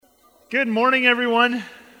Good morning, everyone.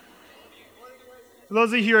 For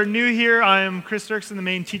those of you who are new here, I am Chris Dirksen, the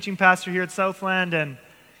main teaching pastor here at Southland.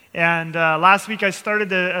 And last week I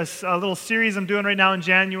started a little series I'm doing right now in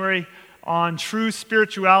January on true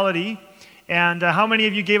spirituality. And how many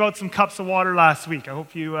of you gave out some cups of water last week? I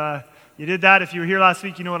hope you did that. If you were here last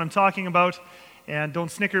week, you know what I'm talking about. And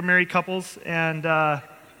don't snicker, married couples. And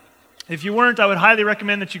if you weren't, I would highly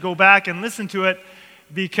recommend that you go back and listen to it,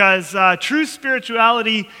 because true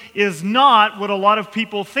spirituality is not what a lot of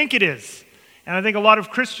people think it is. And I think a lot of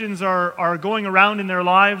Christians are going around in their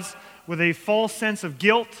lives with a false sense of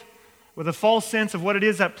guilt, with a false sense of what it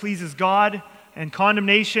is that pleases God, and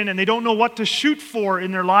condemnation, and they don't know what to shoot for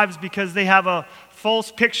in their lives because they have a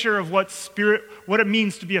false picture of what it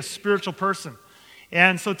means to be a spiritual person.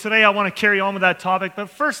 And so today I want to carry on with that topic, but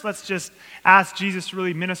first let's just ask Jesus to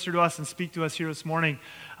really minister to us and speak to us here this morning.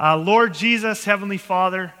 Lord Jesus, Heavenly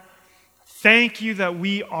Father, thank you that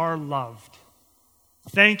we are loved.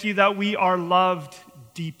 Thank you that we are loved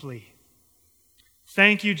deeply.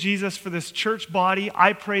 Thank you, Jesus, for this church body.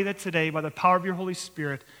 I pray that today, by the power of your Holy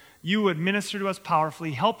Spirit, you would minister to us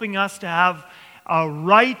powerfully, helping us to have a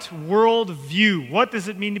right world view. What does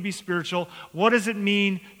it mean to be spiritual? What does it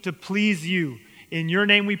mean to please you? In your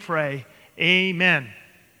name we pray, amen.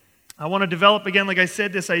 I want to develop again, like I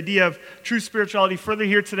said, this idea of true spirituality further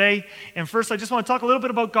here today. And first, I just want to talk a little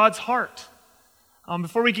bit about God's heart.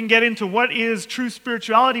 Before we can get into what is true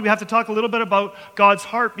spirituality, we have to talk a little bit about God's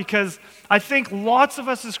heart, because I think lots of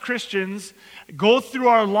us as Christians go through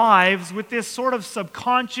our lives with this sort of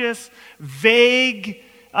subconscious, vague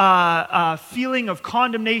feeling of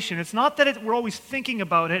condemnation. It's not that we're always thinking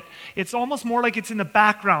about it. It's almost more like it's in the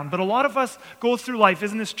background. But a lot of us go through life,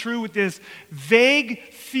 isn't this true, with this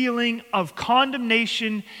vague feeling of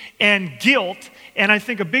condemnation and guilt. And I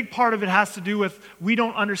think a big part of it has to do with we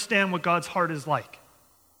don't understand what God's heart is like.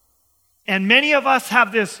 And many of us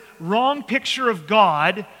have this wrong picture of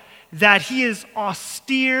God, that he is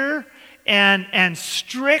austere and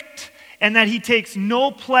strict, and that he takes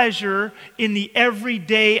no pleasure in the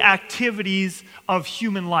everyday activities of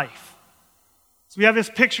human life. So we have this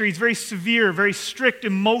picture, he's very severe, very strict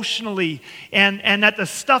emotionally, and that the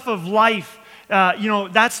stuff of life,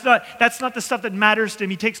 that's not the stuff that matters to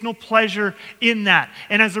him. He takes no pleasure in that.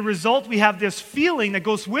 And as a result, we have this feeling that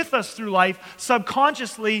goes with us through life,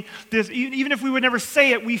 subconsciously, even if we would never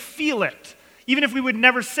say it, we feel it. Even if we would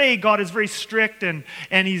never say God is very strict and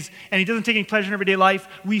he doesn't take any pleasure in everyday life,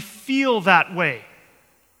 we feel that way.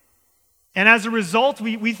 And as a result,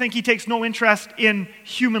 we think he takes no interest in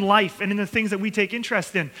human life and in the things that we take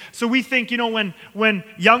interest in. So we think, when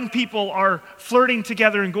young people are flirting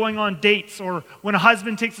together and going on dates, or when a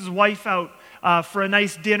husband takes his wife out for a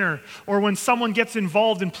nice dinner, or when someone gets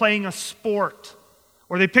involved in playing a sport,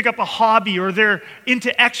 or they pick up a hobby, or they're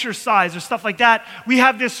into exercise or stuff like that, we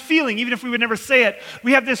have this feeling, even if we would never say it,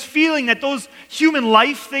 we have this feeling that those human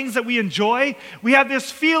life things that we enjoy, we have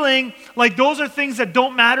this feeling like those are things that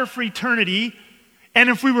don't matter for eternity. And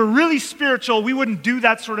if we were really spiritual, we wouldn't do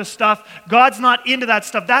that sort of stuff. God's not into that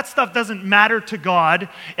stuff. That stuff doesn't matter to God.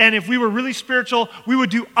 And if we were really spiritual, we would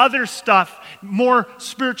do other stuff, more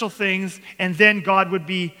spiritual things, and then God would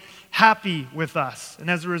be happy with us.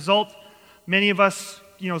 And as a result, many of us,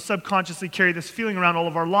 subconsciously carry this feeling around all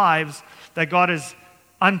of our lives that God is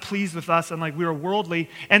unpleased with us and like we are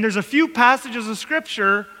worldly. And there's a few passages of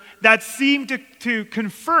Scripture that seem to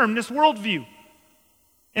confirm this worldview.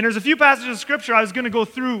 And there's a few passages of Scripture, I was going to go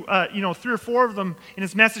through, 3 or 4 of them in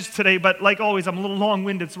this message today, but like always, I'm a little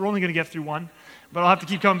long-winded, so we're only going to get through one, but I'll have to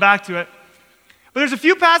keep coming back to it. But there's a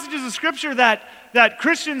few passages of Scripture that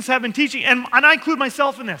Christians have been teaching, and I include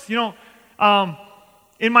myself in this,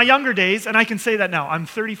 in my younger days, and I can say that now, I'm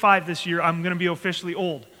 35 this year, I'm going to be officially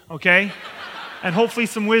old, okay? And hopefully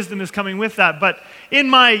some wisdom is coming with that. But in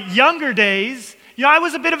my younger days, I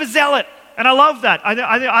was a bit of a zealot, and I love that.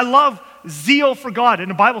 I love zeal for God,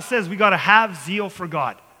 and the Bible says we got to have zeal for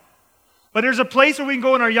God. But there's a place where we can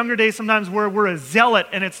go in our younger days sometimes where we're a zealot,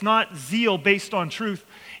 and it's not zeal based on truth.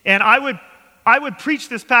 And I would preach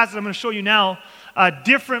this passage I'm going to show you now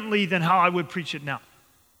differently than how I would preach it now.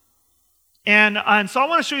 And so I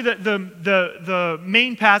want to show you the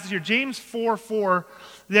main passage here, James 4:4.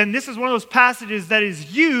 Then this is one of those passages that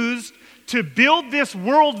is used to build this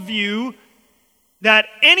worldview that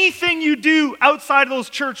anything you do outside of those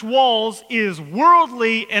church walls is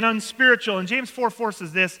worldly and unspiritual. And James 4:4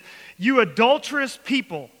 says this: "You adulterous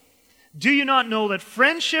people, do you not know that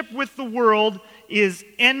friendship with the world is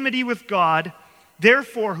enmity with God?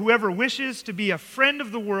 Therefore, whoever wishes to be a friend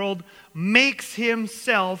of the world makes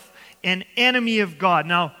himself an enemy of God."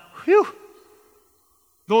 Now,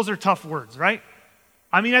 those are tough words, right?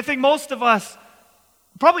 I mean, I think most of us,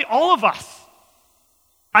 probably all of us,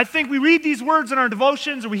 I think we read these words in our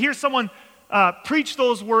devotions or we hear someone preach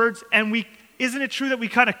those words and isn't it true that we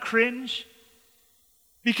kind of cringe?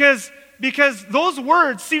 Because those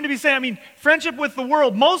words seem to be saying, I mean, friendship with the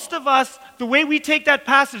world, most of us, the way we take that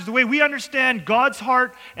passage, the way we understand God's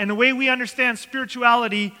heart and the way we understand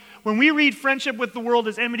spirituality, when we read friendship with the world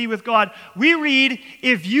as enmity with God, we read,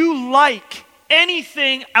 if you like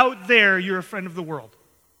anything out there, you're a friend of the world.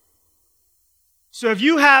 So if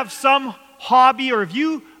you have some hobby, or if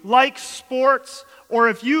you like sports, or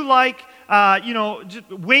if you like, just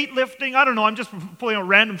weightlifting, I don't know, I'm just pulling out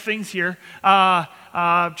random things here.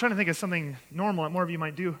 I'm trying to think of something normal that more of you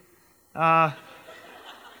might do. I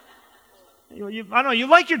don't know, you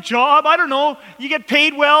like your job, I don't know, you get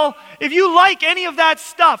paid well. If you like any of that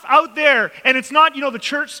stuff out there, and it's not, the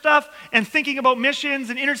church stuff and thinking about missions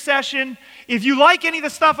and intercession, if you like any of the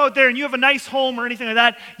stuff out there and you have a nice home or anything like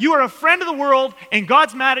that, you are a friend of the world and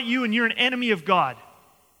God's mad at you and you're an enemy of God.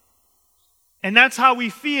 And that's how we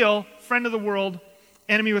feel, friend of the world,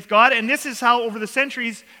 enemy with God. And this is how, over the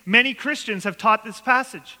centuries, many Christians have taught this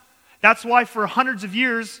passage. That's why for hundreds of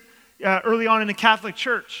years, early on in the Catholic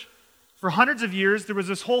Church, for hundreds of years, there was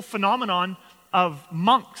this whole phenomenon of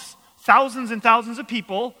monks. Thousands and thousands of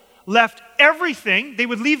people left everything. They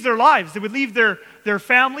would leave their lives. They would leave their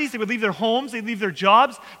families. They would leave their homes. They'd leave their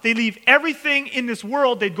jobs. They'd leave everything in this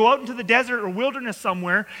world. They'd go out into the desert or wilderness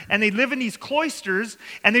somewhere, and they'd live in these cloisters,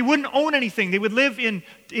 and they wouldn't own anything. They would live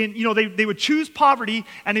they would choose poverty,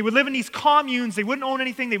 and they would live in these communes. They wouldn't own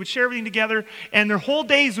anything. They would share everything together, and their whole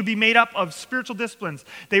days would be made up of spiritual disciplines.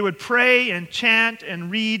 They would pray and chant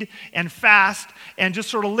and read and fast and just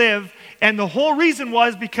sort of live. And the whole reason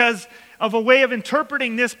was because of a way of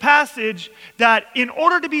interpreting this passage that in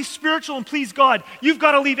order to be spiritual and please God, you've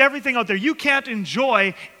got to leave everything out there. You can't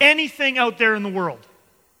enjoy anything out there in the world.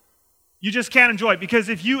 You just can't enjoy it, because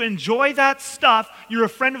if you enjoy that stuff, you're a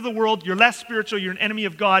friend of the world, you're less spiritual, you're an enemy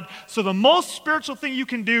of God. So the most spiritual thing you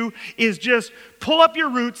can do is just pull up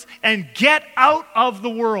your roots and get out of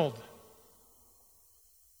the world.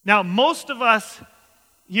 Now, most of us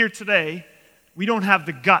here today, we don't have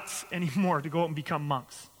the guts anymore to go out and become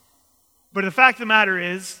monks. But the fact of the matter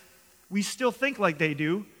is, we still think like they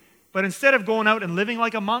do, but instead of going out and living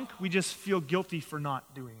like a monk, we just feel guilty for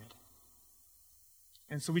not doing it.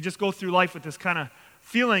 And so we just go through life with this kind of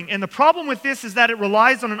feeling. And the problem with this is that it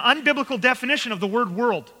relies on an unbiblical definition of the word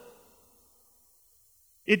world.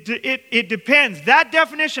 It depends. That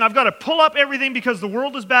definition, I've got to pull up everything because the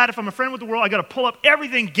world is bad. If I'm a friend with the world, I've got to pull up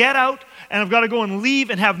everything, get out, and I've got to go and leave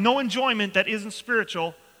and have no enjoyment that isn't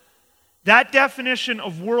spiritual. That definition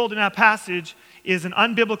of world in that passage is an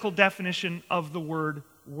unbiblical definition of the word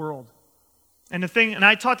world. And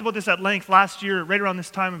I talked about this at length last year, right around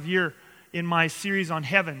this time of year, in my series on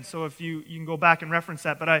heaven. So if you can go back and reference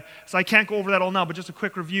that. So I can't go over that all now, but just a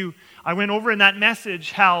quick review. I went over in that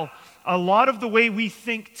message how a lot of the way we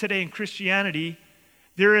think today in Christianity,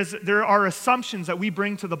 there are assumptions that we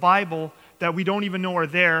bring to the Bible that we don't even know are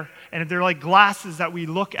there, and they're like glasses that we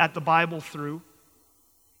look at the Bible through.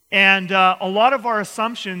 And a lot of our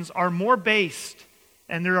assumptions are more based,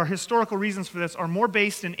 and there are historical reasons for this, are more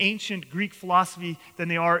based in ancient Greek philosophy than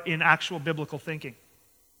they are in actual biblical thinking.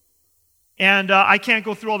 And I can't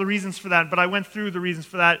go through all the reasons for that, but I went through the reasons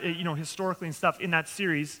for that, historically and stuff in that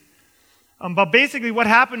series. But basically what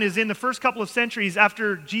happened is in the first couple of centuries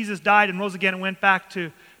after Jesus died and rose again and went back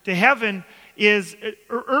to heaven is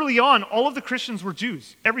early on, all of the Christians were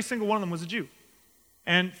Jews. Every single one of them was a Jew.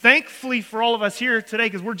 And thankfully for all of us here today,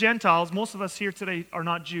 because we're Gentiles, most of us here today are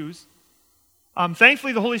not Jews.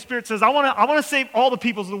 Thankfully the Holy Spirit says, I want to save all the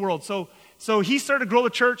peoples of the world. So he started to grow the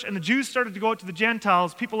church, and the Jews started to go out to the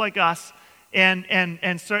Gentiles, people like us,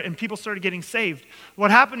 and people started getting saved. What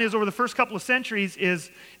happened is over the first couple of centuries is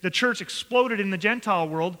the church exploded in the Gentile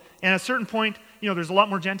world, and at a certain point, there's a lot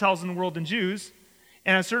more Gentiles in the world than Jews,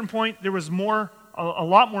 and at a certain point there was a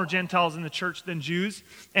lot more Gentiles in the church than Jews,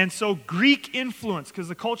 and so Greek influence, because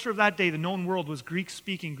the culture of that day, the known world, was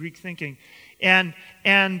Greek-speaking, Greek-thinking, and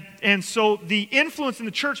so the influence in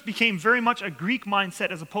the church became very much a Greek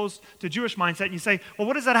mindset as opposed to Jewish mindset. And you say, well,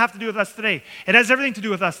 what does that have to do with us today? It has everything to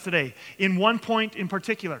do with us today, in one point in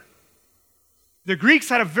particular. The Greeks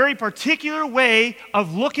had a very particular way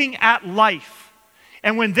of looking at life.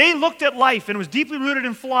 And when they looked at life, and it was deeply rooted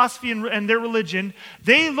in philosophy and their religion,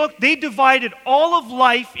 they divided all of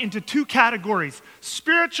life into two categories,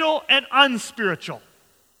 spiritual and unspiritual.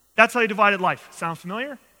 That's how they divided life. Sound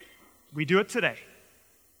familiar? We do it today.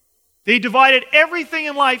 They divided everything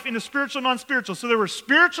in life into spiritual and non-spiritual. So there were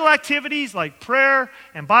spiritual activities like prayer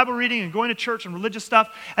and Bible reading and going to church and religious stuff.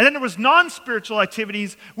 And then there was non-spiritual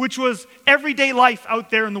activities, which was everyday life out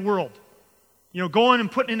there in the world. Going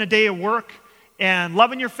and putting in a day of work and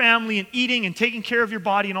loving your family and eating and taking care of your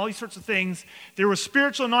body and all these sorts of things. There was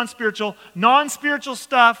spiritual and non-spiritual. Non-spiritual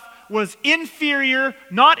stuff was inferior,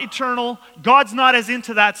 not eternal. God's not as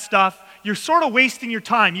into that stuff. You're sort of wasting your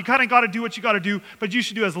time. You kind of got to do what you got to do, but you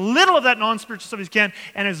should do as little of that non-spiritual stuff as you can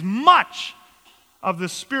and as much of the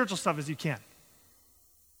spiritual stuff as you can.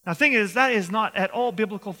 Now, the thing is, that is not at all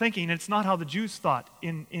biblical thinking, and it's not how the Jews thought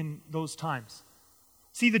in those times.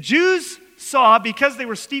 See, the Jews saw, because they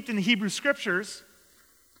were steeped in the Hebrew Scriptures,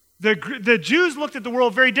 the Jews looked at the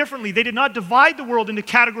world very differently. They did not divide the world into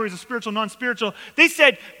categories of spiritual and non-spiritual. They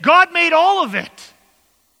said, God made all of it.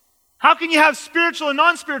 How can you have spiritual and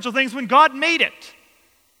non-spiritual things when God made it?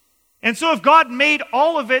 And so if God made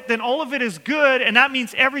all of it, then all of it is good, and that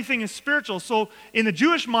means everything is spiritual. So in the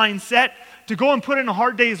Jewish mindset, to go and put in a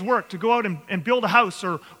hard day's work, to go out and build a house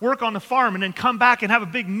or work on the farm and then come back and have a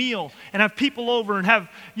big meal and have people over and have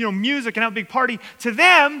music and have a big party, to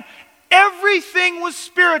them, everything was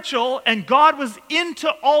spiritual, and God was into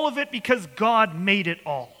all of it because God made it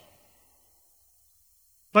all.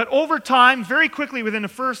 But over time, very quickly within the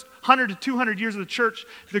first 100 to 200 years of the church,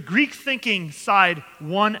 the Greek thinking side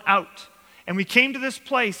won out. And we came to this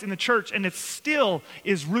place in the church, and it still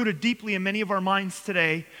is rooted deeply in many of our minds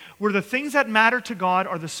today, where the things that matter to God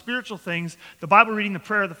are the spiritual things, the Bible reading, the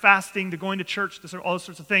prayer, the fasting, the going to church, all those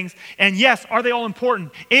sorts of things. And yes, are they all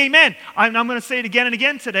important? Amen. I'm going to say it again and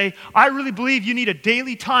again today. I really believe you need a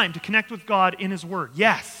daily time to connect with God in His Word.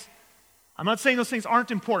 Yes. I'm not saying those things aren't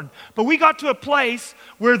important, but we got to a place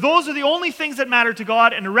where those are the only things that matter to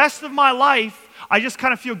God, and the rest of my life, I just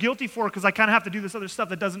kind of feel guilty for because I kind of have to do this other stuff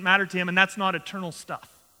that doesn't matter to Him, and that's not eternal stuff.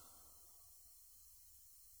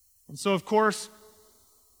 And so, of course,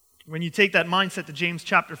 when you take that mindset to James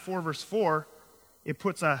chapter 4, verse 4, it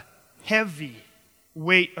puts a heavy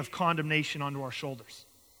weight of condemnation onto our shoulders.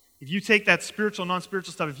 If you take that spiritual,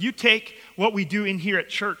 non-spiritual stuff, if you take what we do in here at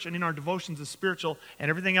church and in our devotions as spiritual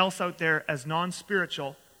and everything else out there as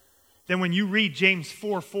non-spiritual, then when you read James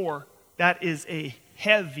 4:4, that is a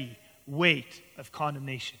heavy weight of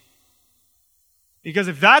condemnation. Because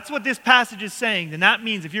if that's what this passage is saying, then that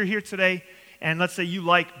means if you're here today and let's say you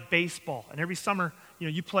like baseball and every summer,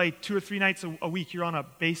 you play 2 or 3 nights a week, you're on a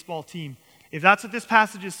baseball team. If that's what this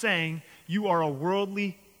passage is saying, you are a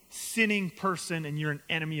worldly sinning person and you're an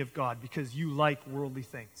enemy of God because you like worldly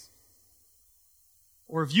things.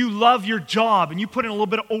 Or if you love your job and you put in a little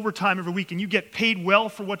bit of overtime every week and you get paid well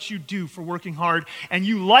for what you do for working hard and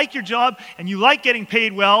you like your job and you like getting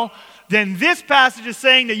paid well, then this passage is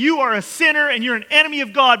saying that you are a sinner and you're an enemy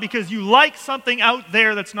of God because you like something out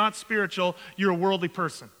there that's not spiritual. You're a worldly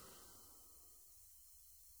person.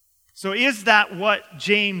 So is that what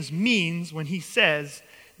James means when he says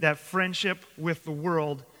that friendship with the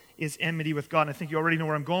world is enmity with God? And I think you already know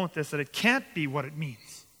where I'm going with this, that it can't be what it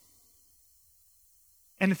means.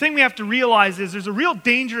 And the thing we have to realize is there's a real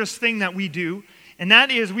dangerous thing that we do, and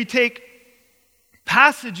that is we take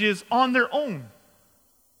passages on their own,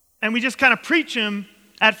 and we just kind of preach them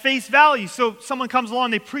at face value. So someone comes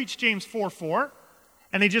along, they preach James 4:4,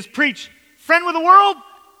 and they just preach, friend with the world,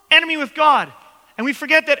 enemy with God. And we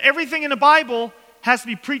forget that everything in the Bible has to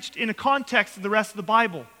be preached in a context of the rest of the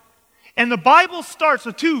Bible. And the Bible starts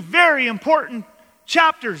with 2 very important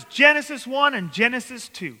chapters, Genesis 1 and Genesis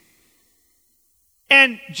 2.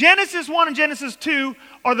 And Genesis 1 and Genesis 2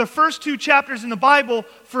 are the first 2 chapters in the Bible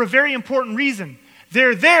for a very important reason.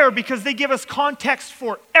 They're there because they give us context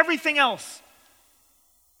for everything else.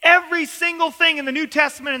 Every single thing in the New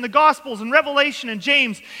Testament and the Gospels and Revelation and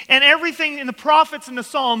James and everything in the prophets and the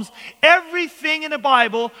Psalms, everything in the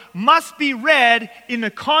Bible must be read in the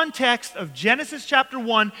context of Genesis chapter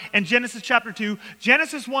 1 and Genesis chapter 2.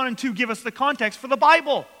 Genesis 1 and 2 give us the context for the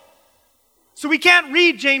Bible. So we can't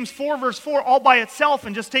read James 4 verse 4 all by itself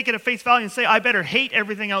and just take it at face value and say, I better hate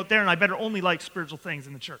everything out there and I better only like spiritual things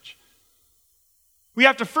in the church. We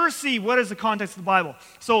have to first see what is the context of the Bible.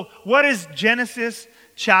 So what is Genesis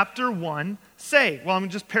chapter 1 say? Well, I'm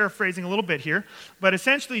just paraphrasing a little bit here, but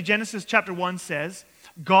essentially Genesis chapter 1 says,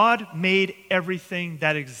 God made everything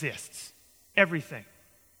that exists. Everything.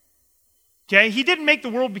 Okay? He didn't make the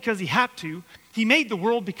world because he had to. He made the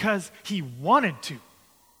world because he wanted to.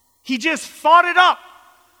 He just thought it up.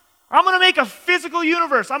 I'm going to make a physical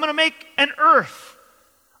universe. I'm going to make an earth.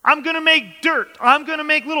 I'm going to make dirt. I'm going to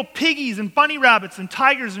make little piggies and bunny rabbits and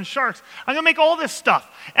tigers and sharks. I'm going to make all this stuff.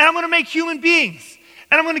 And I'm going to make human beings.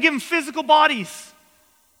 And I'm going to give them physical bodies.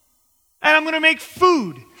 And I'm going to make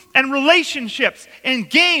food. and relationships and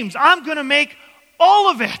games. I'm going to make all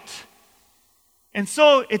of it. And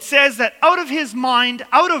so it says that out of his mind,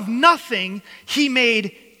 out of nothing, he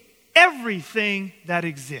made everything that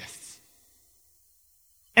exists.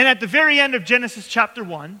 And at the very end of Genesis chapter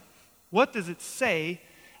 1, what does it say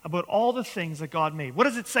about all the things that God made? What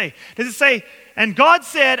does it say? Does it say, and God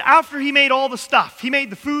said, after he made all the stuff, he made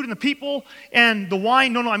the food and the people and the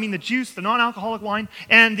wine, I mean the juice, the non-alcoholic wine,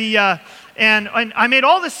 and and I made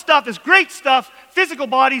all this stuff, this great stuff, physical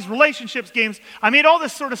bodies, relationships, games. I made all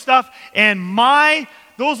this sort of stuff, and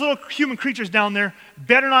those little human creatures down there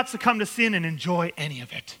better not succumb to sin and enjoy any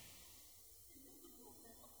of it.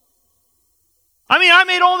 I mean, I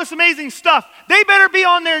made all this amazing stuff. They better be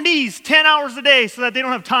on their knees 10 hours a day so that they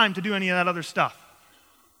don't have time to do any of that other stuff.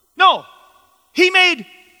 No, he made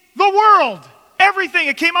the world, everything.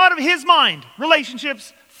 It came out of his mind.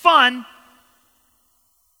 Relationships, fun,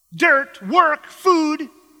 dirt, work, food,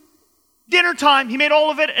 dinner time. He made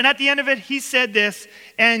all of it, and at the end of it, he said this,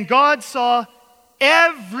 and God saw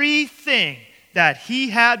everything that he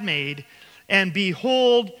had made, and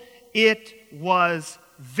behold, it was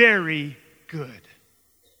very good.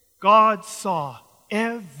 God saw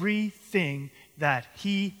everything that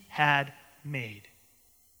he had made.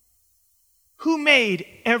 Who made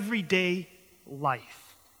everyday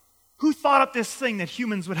life? Who thought up this thing that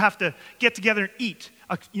humans would have to get together and eat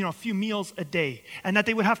a few meals a day, and that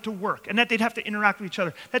they would have to work, and that they'd have to interact with each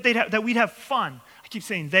other, that we'd have fun? I keep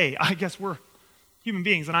saying they. I guess we're human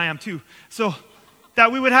beings, and I am too. So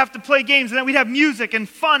that we would have to play games, and that we'd have music and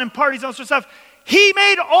fun and parties and all sorts of stuff. He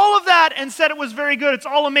made all of that and said it was very good. It's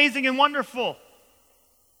all amazing and wonderful.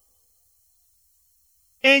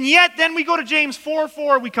 And yet, then we go to James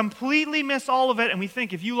 4:4, we completely miss all of it, and we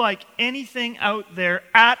think if you like anything out there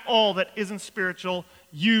at all that isn't spiritual,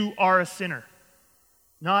 you are a sinner.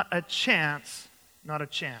 Not a chance, not a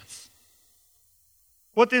chance.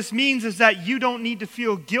 What this means is that you don't need to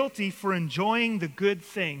feel guilty for enjoying the good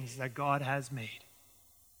things that God has made.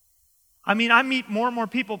 I mean, I meet more and more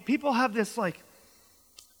people. People have this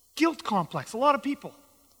guilt complex. A lot of people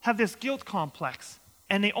have this guilt complex,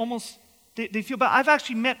 and they feel bad. I've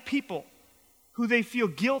actually met people who they feel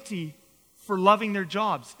guilty for loving their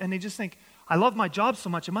jobs, and they just think, I love my job so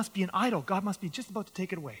much, it must be an idol. God must be just about to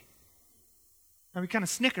take it away. Now we kind of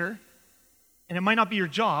snicker, and it might not be your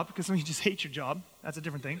job, because some of you just hate your job. That's a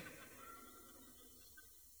different thing.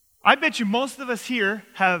 I bet you most of us here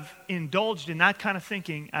have indulged in that kind of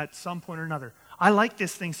thinking at some point or another. I like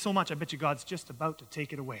this thing so much, I bet you God's just about to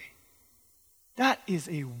take it away. That is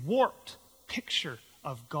a warped picture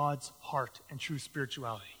of God's heart and true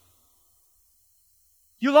spirituality.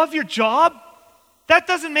 You love your job? That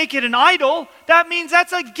doesn't make it an idol. That means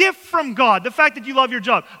that's a gift from God, the fact that you love your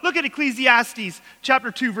job. Look at Ecclesiastes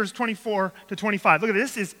chapter 2, verse 24 to 25. Look at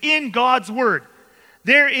this. This is in God's word.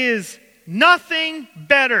 There is nothing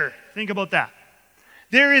better. Think about that.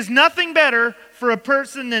 There is nothing better for a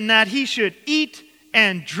person than that he should eat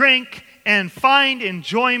and drink and find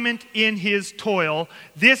enjoyment in his toil.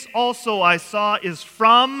 This also I saw is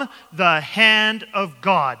from the hand of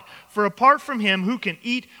God. For apart from him, who can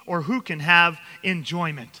eat or who can have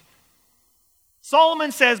enjoyment?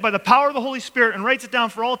 Solomon says by the power of the Holy Spirit, and writes it down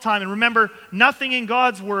for all time, and remember, nothing in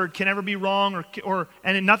God's word can ever be wrong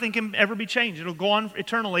and nothing can ever be changed. It'll go on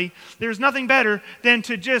eternally. There's nothing better than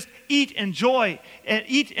to just eat and drink and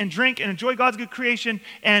enjoy God's good creation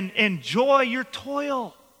and enjoy your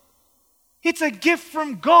toil. It's a gift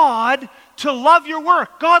from God to love your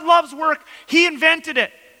work. God loves work. He invented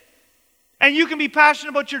it. And you can be passionate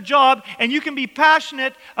about your job, and you can be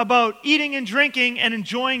passionate about eating and drinking and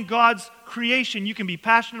enjoying God's creation. You can be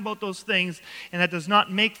passionate about those things, and that does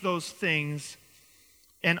not make those things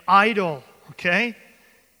an idol, okay?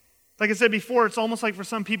 Like I said before, it's almost like for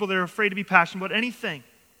some people, they're afraid to be passionate about anything.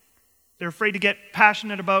 They're afraid to get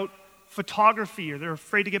passionate about photography, or they're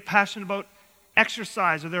afraid to get passionate about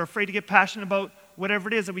exercise, or they're afraid to get passionate about whatever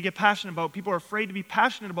it is that we get passionate about. People are afraid to be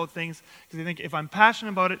passionate about things because they think if I'm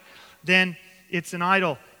passionate about it, then it's an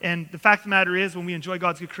idol. And the fact of the matter is, when we enjoy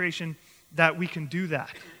God's good creation, that we can do that.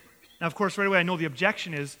 Now, of course, right away, I know the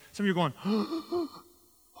objection is, some of you are going,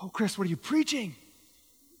 oh, Chris, what are you preaching?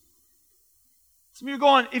 Some of you are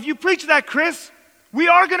going, if you preach that, Chris, we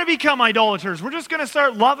are going to become idolaters. We're just going to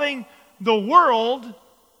start loving the world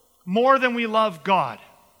more than we love God.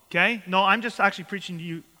 Okay? No, I'm just actually preaching to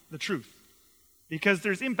you the truth, because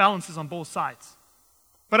there's imbalances on both sides.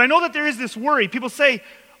 But I know that there is this worry. People say,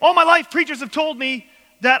 all my life, preachers have told me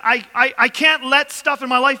that I can't let stuff in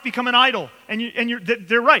my life become an idol. And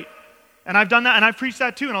they're right. And I've done that, and I've preached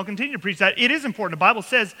that too, and I'll continue to preach that. It is important. The Bible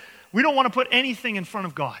says we don't want to put anything in front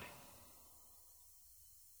of God.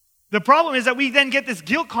 The problem is that we then get this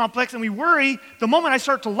guilt complex and we worry the moment I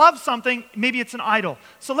start to love something, maybe it's an idol.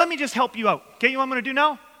 So let me just help you out. Okay, you know what I'm going to do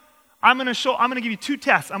now? I'm going to give you 2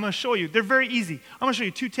 tests. I'm going to show you. They're very easy. I'm going to show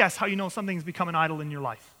you 2 tests how you know something's become an idol in your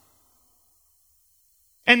life.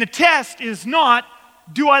 And the test is not,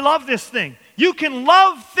 do I love this thing? You can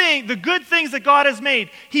love the good things that God has made.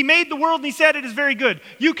 He made the world and he said it is very good.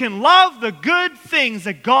 You can love the good things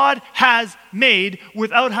that God has made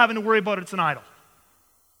without having to worry about it's an idol.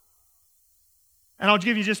 And I'll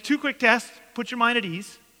give you just 2 quick tests. Put your mind at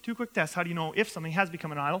ease. 2 quick tests. How do you know if something has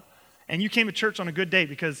become an idol? And you came to church on a good day,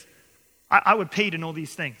 because I would pay to know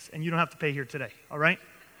these things, and you don't have to pay here today, all right?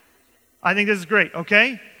 I think this is great,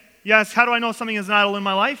 okay? Yes, how do I know something is an idol in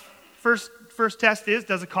my life? First test is,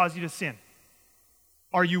 does it cause you to sin?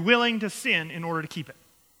 Are you willing to sin in order to keep it?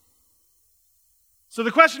 So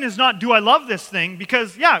the question is not, do I love this thing?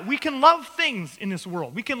 Because, yeah, we can love things in this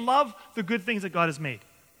world. We can love the good things that God has made.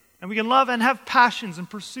 And we can love and have passions and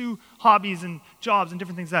pursue hobbies and jobs and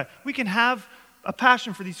different things like that. We can have a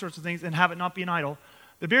passion for these sorts of things and have it not be an idol.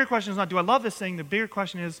 The bigger question is not, do I love this thing? The bigger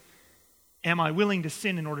question is, am I willing to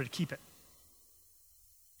sin in order to keep it?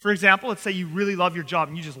 For example, let's say you really love your job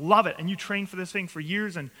and you just love it and you trained for this thing for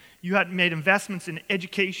years and you had made investments in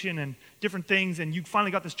education and different things and you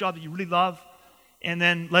finally got this job that you really love. And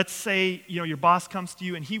then let's say, your boss comes to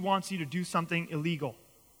you and he wants you to do something illegal.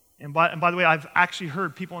 And by the way, I've actually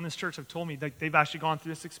heard people in this church have told me that they've actually gone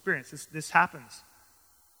through this experience. This happens.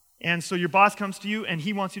 And so your boss comes to you and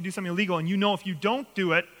he wants you to do something illegal, and you know if you don't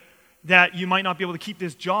do it, that you might not be able to keep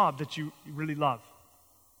this job that you really love.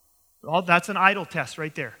 Well, that's an idol test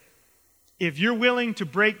right there. If you're willing to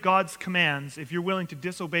break God's commands, if you're willing to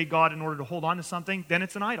disobey God in order to hold on to something, then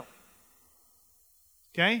it's an idol.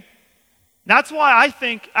 Okay? That's why I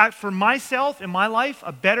think, for myself in my life,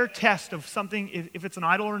 a better test of something, if it's an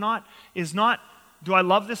idol or not, is not, do I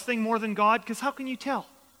love this thing more than God? Because how can you tell?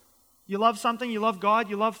 You love something, you love God,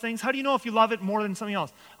 you love things. How do you know if you love it more than something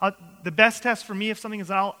else? The best test for me, if something is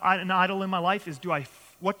an idol in my life, is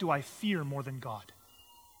what do I fear more than God?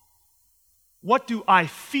 What do I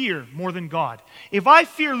fear more than God? If I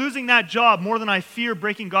fear losing that job more than I fear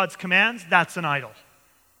breaking God's commands, that's an idol.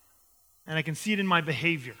 And I can see it in my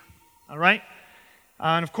behavior. All right?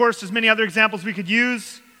 And of course, there's many other examples we could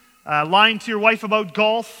use. Lying to your wife about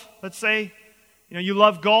golf, let's say. You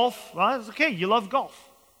love golf. Well, it's okay, you love golf.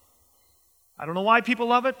 I don't know why people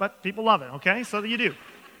love it, but people love it, okay? So you do.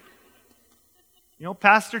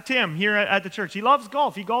 Pastor Tim here at the church, he loves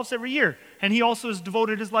golf. He golfs every year. And he also has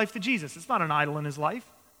devoted his life to Jesus. It's not an idol in his life.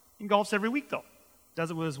 He golfs every week, though.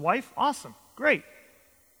 Does it with his wife? Awesome. Great.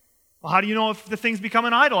 Well, how do you know if the thing's become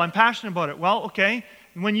an idol? I'm passionate about it. Well, okay.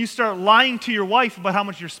 When you start lying to your wife about how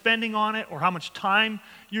much you're spending on it or how much time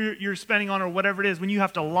you're spending on it or whatever it is, when you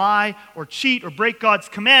have to lie or cheat or break God's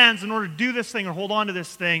commands in order to do this thing or hold on to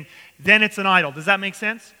this thing, then it's an idol. Does that make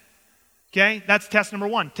sense? Okay, that's test number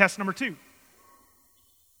 1. Test number 2.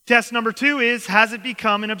 Test number 2 is, has it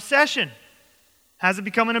become an obsession? Has it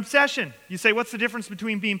become an obsession? You say, what's the difference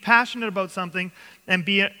between being passionate about something and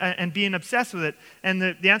being obsessed with it? And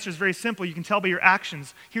the answer is very simple. You can tell by your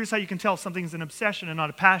actions. Here's how you can tell if something's an obsession and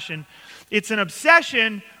not a passion. It's an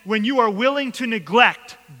obsession when you are willing to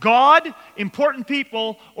neglect God, important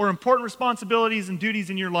people, or important responsibilities and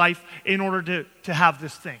duties in your life in order to have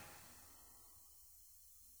this thing.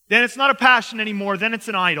 Then it's not a passion anymore, then it's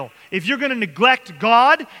an idol. If you're going to neglect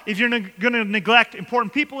God, if you're going to neglect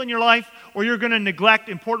important people in your life, or you're going to neglect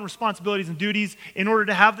important responsibilities and duties in order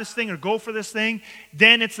to have this thing or go for this thing,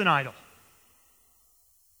 then it's an idol.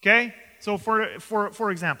 Okay? So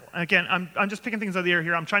for example, and again, I'm just picking things out of the air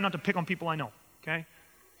here. I'm trying not to pick on people I know. Okay?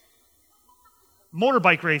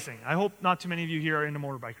 Motorbike racing. I hope not too many of you here are into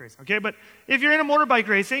motorbike racing. Okay? But if you're into motorbike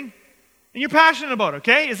racing, and you're passionate about it,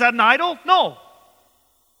 okay? Is that an idol? No.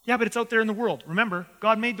 Yeah, but it's out there in the world. Remember,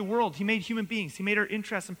 God made the world. He made human beings. He made our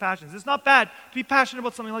interests and passions. It's not bad to be passionate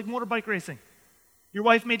about something like motorbike racing. Your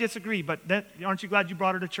wife may disagree, but aren't you glad you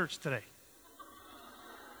brought her to church today?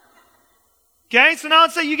 Okay, so now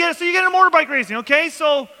let's say you get into motorbike racing, okay?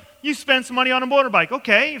 So you spend some money on a motorbike.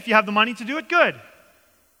 Okay, if you have the money to do it, good.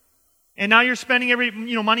 And now you're spending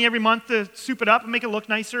money every month to soup it up and make it look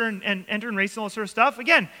nicer and enter in racing and all that sort of stuff.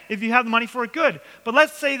 Again, if you have the money for it, good. But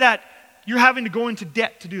let's say that you're having to go into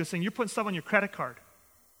debt to do this thing. You're putting stuff on your credit card.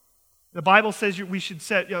 The Bible says we should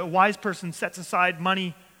a wise person sets aside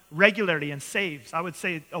money regularly and saves. I would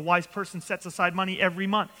say a wise person sets aside money every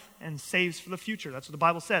month and saves for the future. That's what the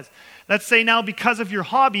Bible says. Let's say now because of your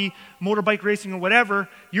hobby, motorbike racing or whatever,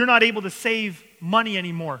 you're not able to save money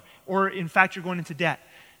anymore. Or in fact, you're going into debt.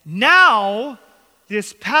 Now,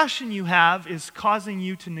 this passion you have is causing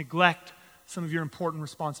you to neglect some of your important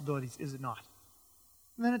responsibilities, is it not?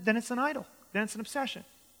 And then it's an idol. Then it's an obsession,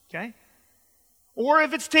 okay? Or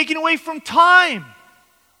if it's taken away from time.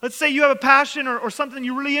 Let's say you have a passion or something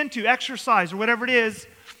you're really into, exercise or whatever it is,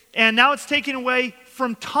 and now it's taken away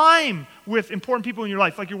from time with important people in your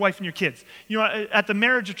life, like your wife and your kids. You know, at the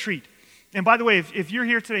marriage retreat. And by the way, if you're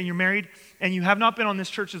here today and you're married and you have not been on this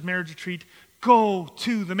church's marriage retreat, go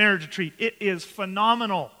to the marriage retreat. It is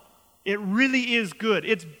phenomenal. It really is good.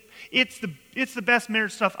 It's the best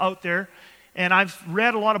marriage stuff out there. And I've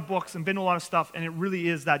read a lot of books and been to a lot of stuff, and it really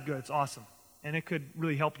is that good. It's awesome. And it could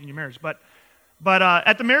really help you in your marriage. But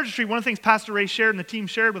at the marriage retreat, one of the things Pastor Ray shared and the team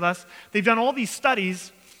shared with us, they've done all these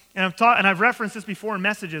studies, and I've referenced this before in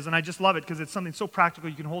messages, and I just love it because it's something so practical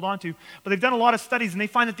you can hold on to. But they've done a lot of studies, and they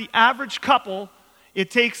find that the average couple,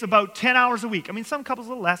 it takes about 10 hours a week. I mean, some couples a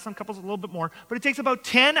little less, some couples a little bit more, but it takes about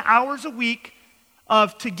 10 hours a week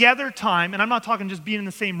of together time, and I'm not talking just being in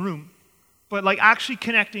the same room, but like actually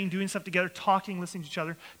connecting, doing stuff together, talking, listening to each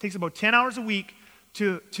other. It takes about 10 hours a week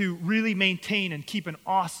to really maintain and keep an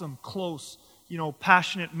awesome, close,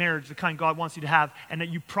 passionate marriage, the kind God wants you to have, and that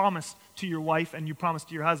you promised to your wife and you promised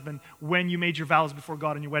to your husband when you made your vows before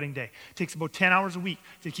God on your wedding day. It takes about 10 hours a week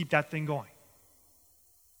to keep that thing going.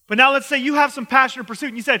 But now let's say you have some passion or pursuit,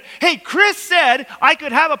 and you said, hey, Chris said I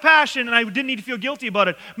could have a passion and I didn't need to feel guilty about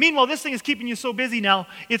it. Meanwhile, this thing is keeping you so busy now,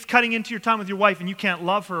 it's cutting into your time with your wife, and you can't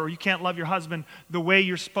love her or you can't love your husband the way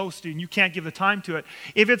you're supposed to, and you can't give the time to it.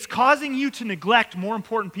 If it's causing you to neglect more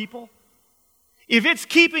important people, if it's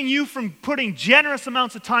keeping you from putting generous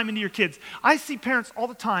amounts of time into your kids. I see parents all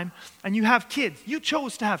the time, and you have kids. You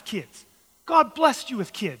chose to have kids. God blessed you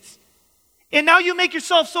with kids. And now you make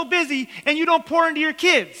yourself so busy, and you don't pour into your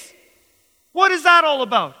kids. What is that all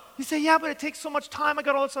about? You say, yeah, but it takes so much time. I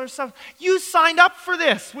got all this other stuff. You signed up for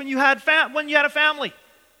this when you had a family.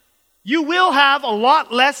 You will have a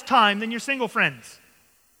lot less time than your single friends.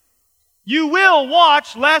 You will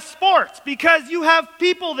watch less sports because you have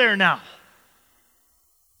people there now.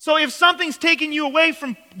 So if something's taking you away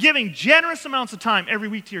from giving generous amounts of time every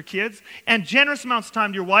week to your kids and generous amounts of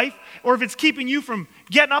time to your wife, or if it's keeping you from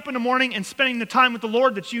getting up in the morning and spending the time with the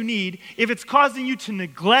Lord that you need, if it's causing you to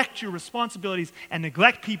neglect your responsibilities and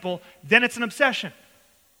neglect people, then it's an obsession.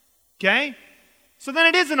 Okay? So then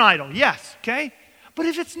it is an idol, yes, okay? But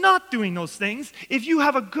if it's not doing those things, if you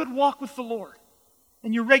have a good walk with the Lord,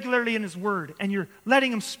 and you're regularly in His Word, and you're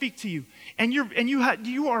letting Him speak to you, and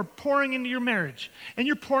you are pouring into your marriage, and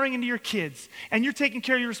you're pouring into your kids, and you're taking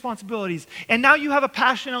care of your responsibilities, and now you have a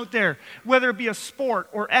passion out there, whether it be a sport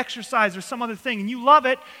or exercise or some other thing, and you love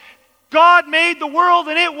it. God made the world,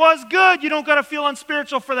 and it was good. You don't got to feel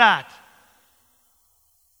unspiritual for that.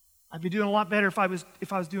 I'd be doing a lot better if I was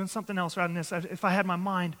doing something else rather than this, if I had my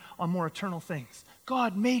mind on more eternal things.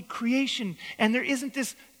 God made creation, and there isn't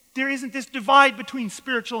this divide between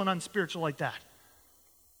spiritual and unspiritual like that.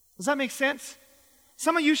 Does that make sense?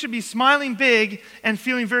 Some of you should be smiling big and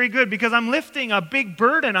feeling very good because I'm lifting a big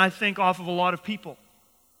burden, I think, off of a lot of people.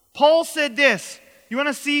 Paul said this. You want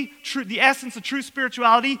to see the essence of true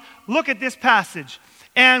spirituality? Look at this passage.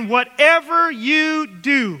 And whatever you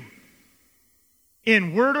do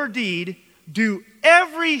in word or deed, do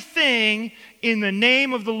everything in the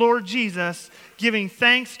name of the Lord Jesus, giving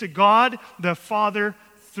thanks to God the Father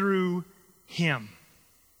through Him.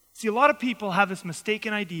 See, a lot of people have this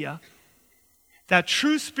mistaken idea that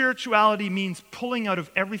true spirituality means pulling out of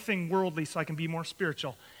everything worldly so I can be more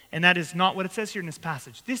spiritual. And that is not what it says here in this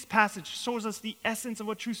passage. This passage shows us the essence of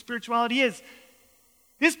what true spirituality is.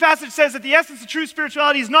 This passage says that the essence of true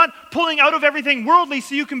spirituality is not pulling out of everything worldly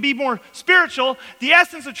so you can be more spiritual. The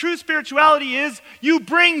essence of true spirituality is you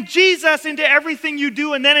bring Jesus into everything you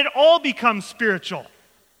do, and then it all becomes spiritual.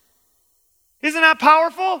 Isn't that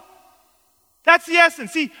powerful? That's the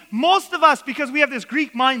essence. See, most of us, because we have this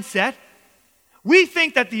Greek mindset, we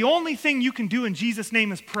think that the only thing you can do in Jesus'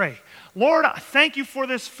 name is pray. Lord, I thank you for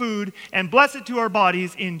this food and bless it to our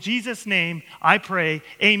bodies. In Jesus' name, I pray,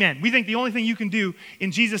 amen. We think the only thing you can do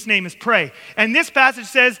in Jesus' name is pray. And this passage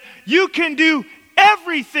says you can do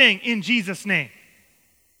everything in Jesus' name.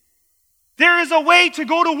 There is a way to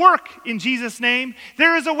go to work in Jesus' name.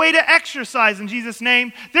 There is a way to exercise in Jesus'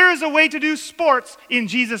 name. There is a way to do sports in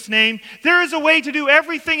Jesus' name. There is a way to do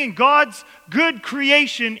everything in God's good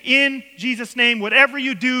creation in Jesus' name. Whatever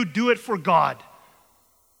you do, do it for God.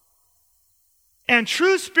 And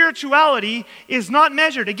true spirituality is not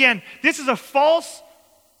measured. Again, this is a false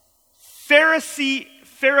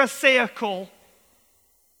Pharisaical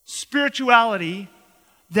spirituality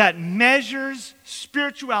that measures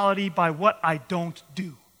spirituality by what I don't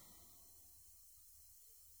do.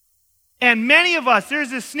 And many of us,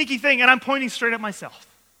 there's this sneaky thing, and I'm pointing straight at myself.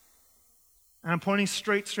 And I'm pointing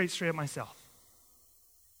straight at myself.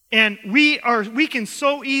 And we can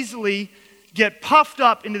so easily get puffed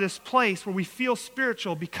up into this place where we feel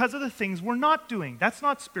spiritual because of the things we're not doing. That's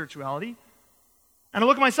not spirituality. And I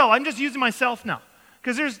look at myself. I'm just using myself now.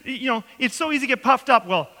 Because it's so easy to get puffed up.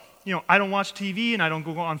 Well, I don't watch TV, and I don't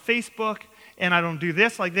go on Facebook, and I don't do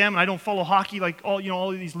this like them, and I don't follow hockey like all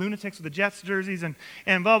of these lunatics with the Jets jerseys and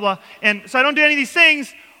blah, blah. And so I don't do any of these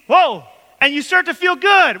things. Whoa! And you start to feel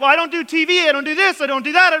good. Well, I don't do TV, I don't do this, I don't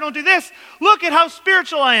do that, I don't do this. Look at how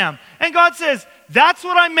spiritual I am. And God says, that's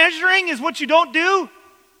what I'm measuring, is what you don't do?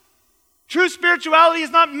 True spirituality is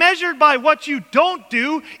not measured by what you don't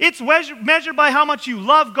do. It's measured by how much you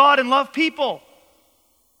love God and love people.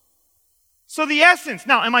 So the essence,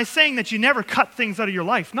 now, am I saying that you never cut things out of your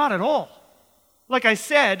life? Not at all. Like I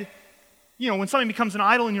said, when something becomes an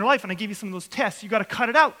idol in your life, and I give you some of those tests, you got to cut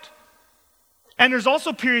it out. And there's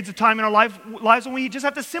also periods of time in our lives when we just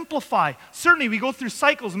have to simplify. Certainly, we go through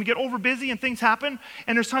cycles and we get over busy and things happen,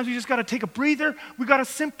 and there's times we just got to take a breather. We got to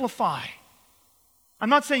simplify. I'm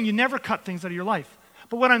not saying you never cut things out of your life,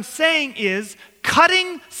 but what I'm saying is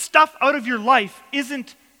cutting stuff out of your life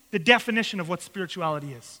isn't the definition of what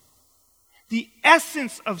spirituality is. The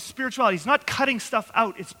essence of spirituality is not cutting stuff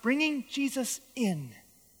out. It's bringing Jesus in.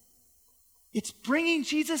 It's bringing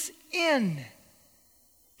Jesus in.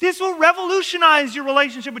 This will revolutionize your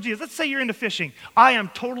relationship with Jesus. Let's say you're into fishing. I am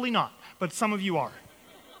totally not, but some of you are.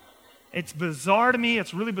 It's bizarre to me.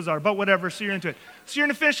 It's really bizarre, but whatever, so you're into it. So you're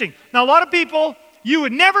into fishing. Now, a lot of people, you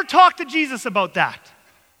would never talk to Jesus about that.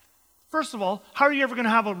 First of all, how are you ever going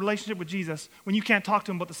to have a relationship with Jesus when you can't talk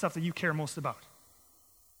to him about the stuff that you care most about?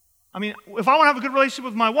 I mean, if I want to have a good relationship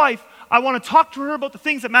with my wife, I want to talk to her about the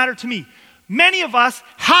things that matter to me. Many of us,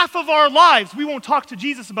 half of our lives, we won't talk to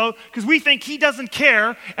Jesus about because we think he doesn't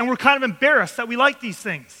care, and we're kind of embarrassed that we like these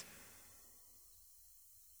things.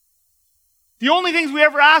 The only things we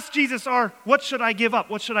ever ask Jesus are, what should I give up?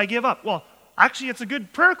 What should I give up? Well, actually, it's a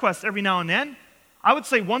good prayer request every now and then. I would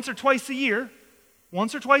say once or twice a year, not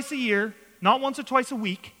once or twice a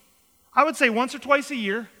week. I would say once or twice a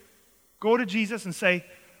year, go to Jesus and say,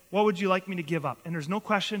 what would you like me to give up? And there's no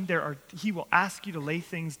question, he will ask you to lay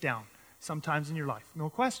things down sometimes in your life. No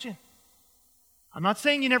question. I'm not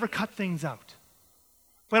saying you never cut things out.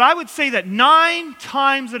 But I would say that 9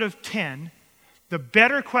 times out of 10, the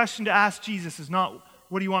better question to ask Jesus is not,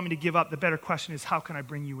 what do you want me to give up? The better question is, how can I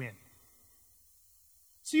bring you in?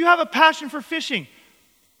 So you have a passion for fishing.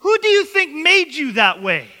 Who do you think made you that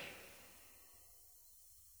way?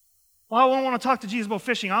 Well, I don't want to talk to Jesus about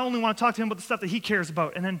fishing. I only want to talk to him about the stuff that he cares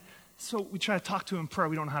about. And then, so we try to talk to him in prayer.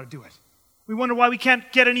 We don't know how to do it. We wonder why we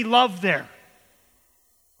can't get any love there.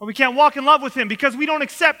 Or we can't walk in love with him because we don't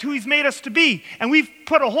accept who he's made us to be. And we've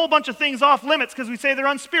put a whole bunch of things off limits because we say they're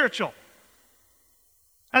unspiritual.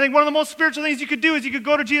 I think one of the most spiritual things you could do is you could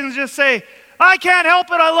go to Jesus and just say, I can't help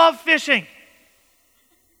it, I love fishing.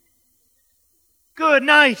 Good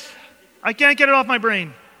night. I can't get it off my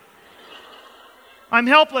brain. I'm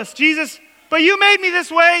helpless. Jesus, but you made me this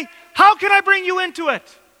way. How can I bring you into it?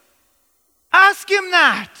 Ask him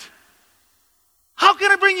that. How can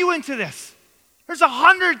I bring you into this? There's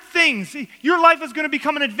 100 things. Your life is going to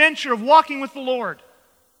become an adventure of walking with the Lord.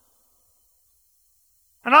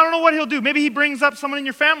 And I don't know what he'll do. Maybe he brings up someone in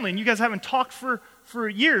your family and you guys haven't talked for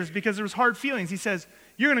years because there was hard feelings. He says,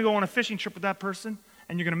 you're going to go on a fishing trip with that person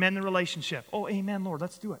and you're going to mend the relationship. Oh, amen, Lord,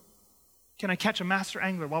 let's do it. Can I catch a master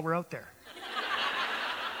angler while we're out there?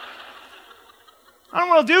 I don't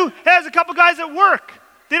know what he'll do. Hey, there's a couple guys at work.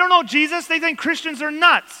 They don't know Jesus. They think Christians are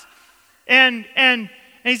nuts. And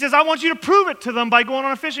he says, I want you to prove it to them by going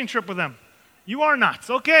on a fishing trip with them. You are nuts.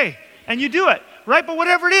 Okay. And you do it, right? But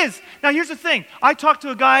whatever it is. Now, here's the thing. I talked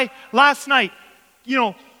to a guy last night,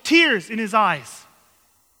 tears in his eyes.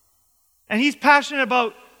 And he's passionate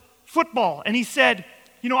about football. And he said,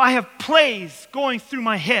 I have plays going through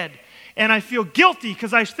my head. And I feel guilty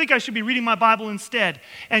because I think I should be reading my Bible instead.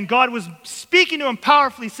 And God was speaking to him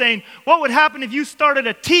powerfully saying, what would happen if you started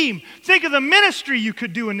a team? Think of the ministry you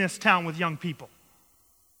could do in this town with young people.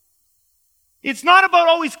 It's not about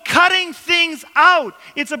always cutting things out.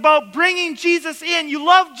 It's about bringing Jesus in. You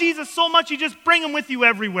love Jesus so much, you just bring him with you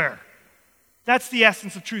everywhere. That's the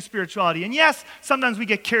essence of true spirituality. And yes, sometimes we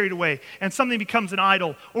get carried away and something becomes an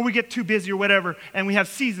idol or we get too busy or whatever and we have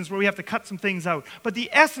seasons where we have to cut some things out. But the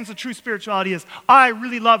essence of true spirituality is I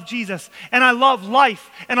really love Jesus and I love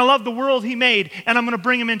life and I love the world he made and I'm going to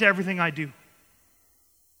bring him into everything I do.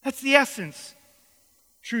 That's the essence.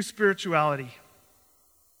 True spirituality.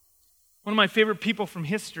 One of my favorite people from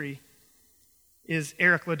history is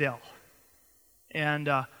Eric Liddell. And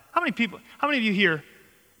how many of you here,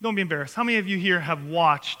 don't be embarrassed, how many of you here have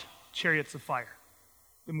watched Chariots of Fire,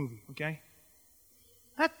 the movie, okay?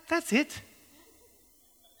 That's it.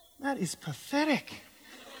 That is pathetic.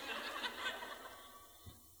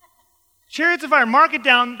 Chariots of Fire, mark it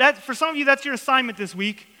down. For some of you, that's your assignment this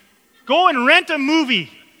week. Go and rent a movie.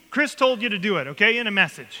 Chris told you to do it, okay, in a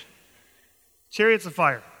message. Chariots of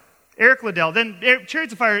Fire. Eric Liddell. Then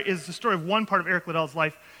Chariots of Fire is the story of one part of Eric Liddell's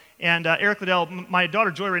life. And Eric Liddell, my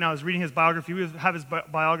daughter Joy right now is reading his biography. We have his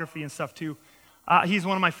biography and stuff too. He's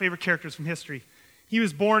one of my favorite characters from history. He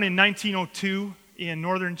was born in 1902 in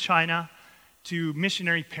northern China to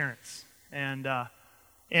missionary parents. And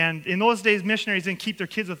in those days, missionaries didn't keep their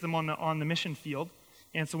kids with them on the mission field.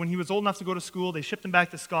 And so when he was old enough to go to school, they shipped him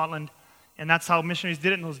back to Scotland. And that's how missionaries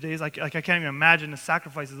did it in those days. I can't even imagine the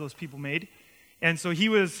sacrifices those people made. And so he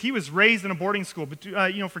was raised in a boarding school. But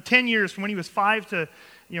for 10 years, from when he was 5 to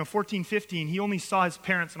 14, 15, he only saw his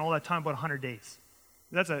parents in all that time about 100 days.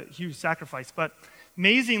 That's a huge sacrifice. But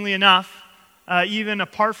amazingly enough, even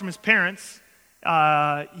apart from his parents,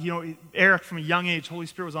 Eric, from a young age, Holy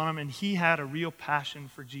Spirit was on him, and he had a real passion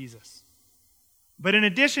for Jesus. But in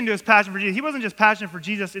addition to his passion for Jesus, he wasn't just passionate for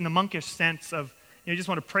Jesus in the monkish sense of, he just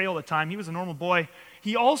wanted to pray all the time. He was a normal boy.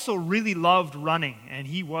 He also really loved running, and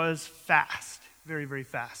he was fast, very, very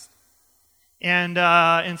fast.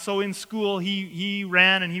 And so in school, he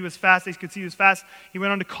ran, and he was fast. They could see he was fast. He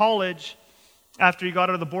went on to college. After he got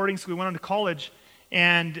out of the boarding school, he went on to college,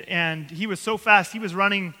 and he was so fast. He was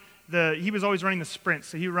always running the sprint.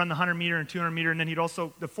 So he would run the 100-meter and 200-meter, and then he'd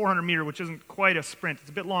also, the 400-meter, which isn't quite a sprint. It's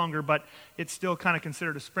a bit longer, but it's still kind of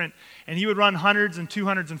considered a sprint. And he would run 100s and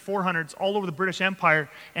 200s and 400s all over the British Empire,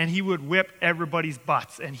 and he would whip everybody's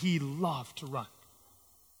butts, and he loved to run.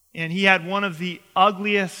 And he had one of the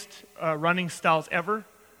ugliest running styles ever.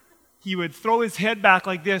 He would throw his head back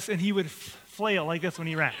like this, and he would flail like this when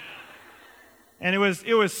he ran. And it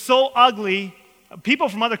was so ugly. People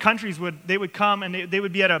from other countries would come, and they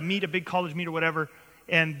would be at a big college meet or whatever,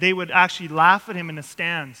 and they would actually laugh at him in the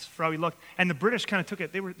stands for how he looked. And the British kind of took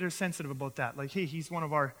it. They're sensitive about that. Like, hey, he's one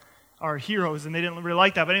of our heroes, and they didn't really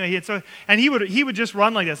like that. But anyway, he would just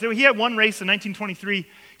run like this. He had one race in 1923.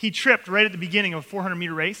 He tripped right at the beginning of a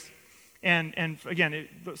 400-meter race. And again,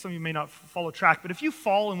 some of you may not follow track, but if you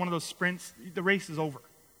fall in one of those sprints, the race is over.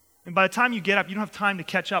 And by the time you get up, you don't have time to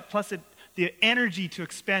catch up. Plus, the energy to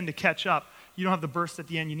expend to catch up, you don't have the burst at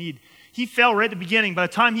the end you need. He fell right at the beginning. By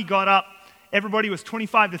the time he got up, everybody was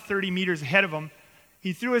 25 to 30 meters ahead of him.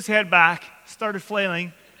 He threw his head back, started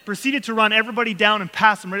flailing, proceeded to run everybody down and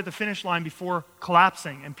pass them right at the finish line before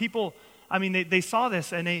collapsing. And people, they saw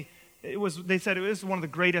this, and they said it was one of the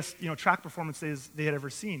greatest track performances they had ever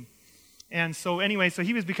seen. And so anyway,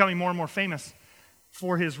 he was becoming more and more famous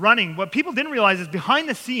for his running. What people didn't realize is behind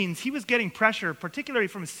the scenes, he was getting pressure, particularly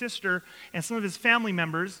from his sister and some of his family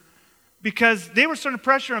members, because they were starting to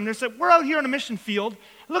pressure him. They said, we're out here on a mission field.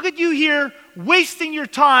 Look at you here wasting your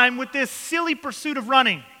time with this silly pursuit of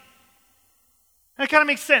running. And it kind of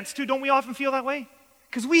makes sense, too. Don't we often feel that way?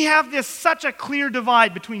 Because we have such a clear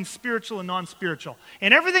divide between spiritual and non-spiritual.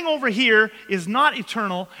 And everything over here is not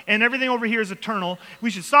eternal, and everything over here is eternal.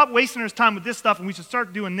 We should stop wasting our time with this stuff, and we should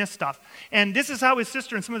start doing this stuff. And this is how his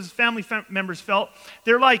sister and some of his family members felt.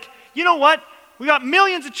 They're like, you know what? We got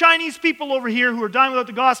millions of Chinese people over here who are dying without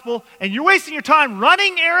the gospel, and you're wasting your time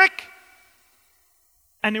running, Eric?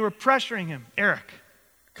 And they were pressuring him. Eric,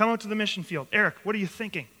 come out to the mission field. Eric, what are you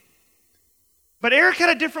thinking? But Eric had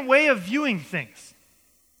a different way of viewing things.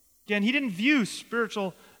 Again, he didn't view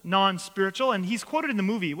spiritual, non-spiritual, and he's quoted in the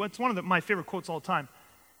movie. It's one of my favorite quotes all the time.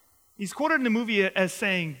 He's quoted in the movie as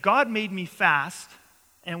saying, God made me fast,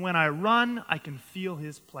 and when I run, I can feel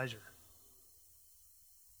his pleasure.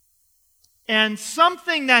 And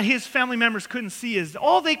something that his family members couldn't see is,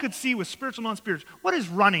 all they could see was spiritual, non-spiritual. What is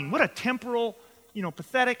running? What a temporal,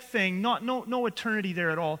 pathetic thing, no eternity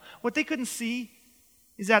there at all. What they couldn't see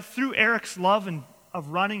is that through Eric's love of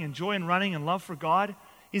running and joy in running and love for God,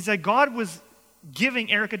 is that God was giving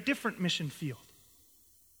Eric a different mission field.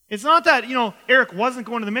 It's not that, Eric wasn't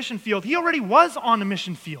going to the mission field. He already was on the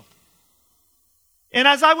mission field. And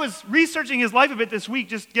as I was researching his life a bit this week,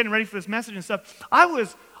 just getting ready for this message and stuff, I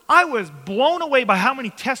was blown away by how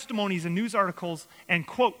many testimonies and news articles and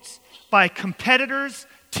quotes by competitors,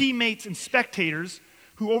 teammates, and spectators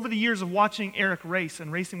who over the years of watching Eric race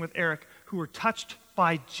and racing with Eric, who were touched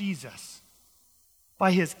by Jesus,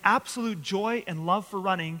 by his absolute joy and love for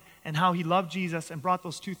running and how he loved Jesus and brought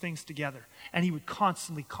those two things together. And he would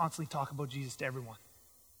constantly talk about Jesus to everyone.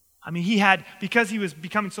 I mean, because he was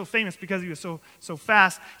becoming so famous, because he was so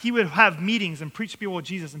fast, he would have meetings and preach people with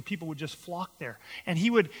Jesus, and people would just flock there. And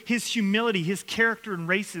his humility, his character in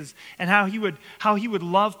races, and how he would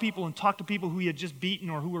love people and talk to people who he had just beaten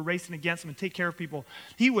or who were racing against him and take care of people.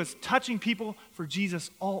 He was touching people for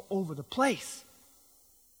Jesus all over the place.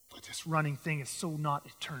 But this running thing is so not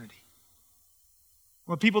eternity.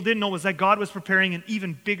 What people didn't know was that God was preparing an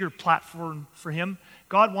even bigger platform for him.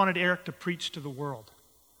 God wanted Eric to preach to the world.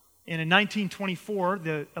 And in 1924,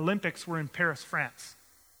 the Olympics were in Paris, France.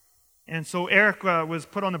 And so Eric was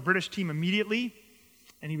put on the British team immediately,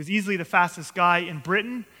 and he was easily the fastest guy in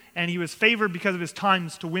Britain, and he was favored because of his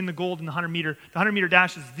times to win the gold in the 100-meter. The 100-meter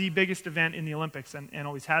dash is the biggest event in the Olympics and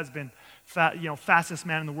always has been, fastest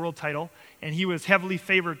man in the world title, and he was heavily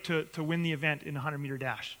favored to win the event in the 100-meter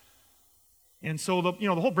dash. And so the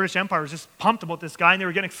whole British Empire was just pumped about this guy, and they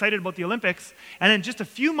were getting excited about the Olympics. And then just a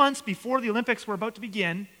few months before the Olympics were about to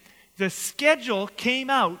begin, the schedule came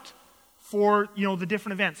out for, the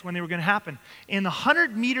different events when they were going to happen. And the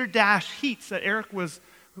 100-meter dash heats that Eric was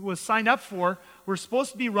signed up for were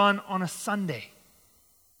supposed to be run on a Sunday.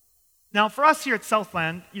 Now, for us here at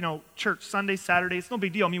Southland, church, Sunday, Saturday, it's no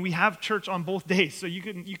big deal. I mean, we have church on both days, so you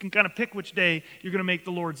can kind of pick which day you're going to make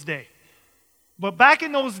the Lord's day. But back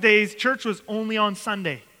in those days, church was only on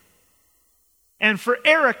Sunday. And for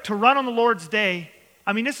Eric to run on the Lord's day,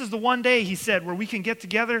 I mean, this is the one day, he said, where we can get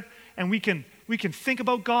together and we can think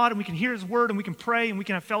about God and we can hear his word and we can pray and we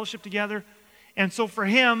can have fellowship together. And so for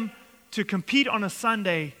him to compete on a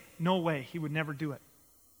Sunday, no way. He would never do it.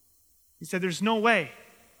 He said, there's no way.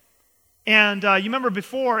 And you remember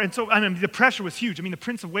before, and so the pressure was huge. I mean, the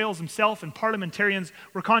Prince of Wales himself and parliamentarians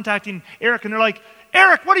were contacting Eric, and they're like,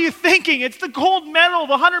 Eric, what are you thinking? It's the gold medal,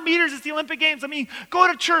 the 100 meters, it's the Olympic Games. I mean, go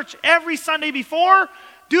to church every Sunday before,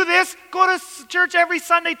 do this, go to church every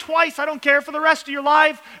Sunday twice, I don't care, for the rest of your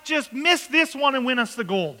life. Just miss this one and win us the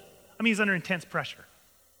gold. I mean, he's under intense pressure.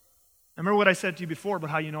 I remember what I said to you before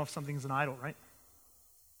about how you know if something's an idol, right?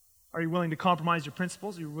 Are you willing to compromise your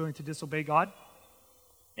principles? Are you willing to disobey God?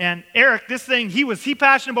 And Eric, this thing, he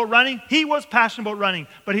passionate about running? He was passionate about running,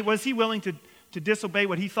 but was he willing to disobey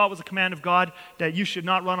what he thought was a command of God, that you should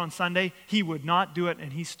not run on Sunday? He would not do it,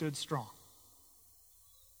 and he stood strong.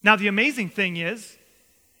 Now, the amazing thing is,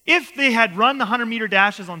 if they had run the 100-meter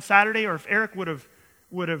dashes on Saturday, or if Eric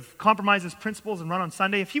would have compromised his principles and run on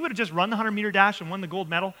Sunday, if he would have just run the 100-meter dash and won the gold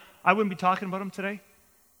medal, I wouldn't be talking about him today.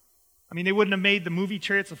 I mean, they wouldn't have made the movie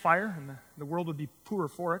Chariots of Fire, and the world would be poorer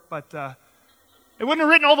for it, but they wouldn't have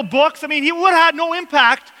written all the books. I mean, he would have had no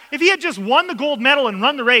impact. If he had just won the gold medal and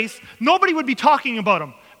run the race, nobody would be talking about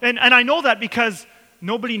him. And I know that because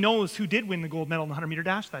nobody knows who did win the gold medal in the 100-meter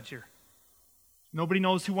dash that year. Nobody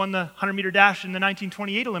knows who won the 100-meter dash in the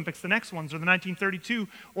 1928 Olympics, the next ones, or the 1932,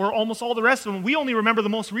 or almost all the rest of them. We only remember the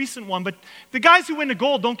most recent one, but the guys who win the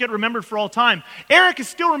gold don't get remembered for all time. Eric is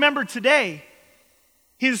still remembered today.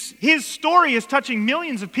 His story is touching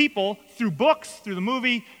millions of people through books, through the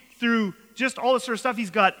movie, through just all this sort of stuff. He's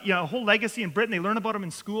got a whole legacy in Britain. They learn about him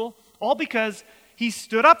in school, all because he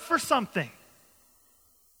stood up for something.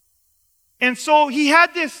 And so he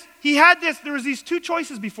had this, there was these two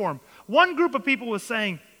choices before him. One group of people was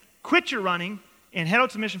saying, quit your running and head out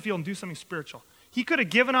to the mission field and do something spiritual. He could have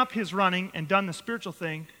given up his running and done the spiritual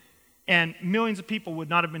thing, and millions of people would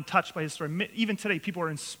not have been touched by his story. Even today, people are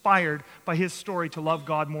inspired by his story to love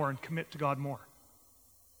God more and commit to God more.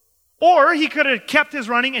 Or he could have kept his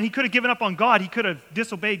running and he could have given up on God. He could have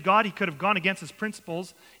disobeyed God. He could have gone against his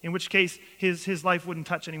principles, in which case his life wouldn't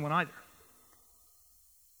touch anyone either.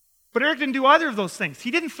 But Eric didn't do either of those things.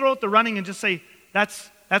 He didn't throw out the running and just say, that's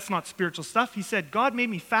not spiritual stuff. He said, God made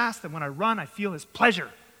me fast, and when I run, I feel his pleasure.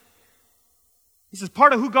 He says,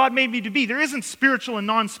 part of who God made me to be. There isn't spiritual and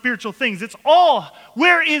non-spiritual things. It's all,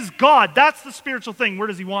 where is God? That's the spiritual thing. Where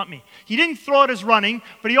does he want me? He didn't throw out his running,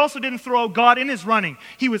 but he also didn't throw out God in his running.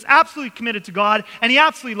 He was absolutely committed to God, and he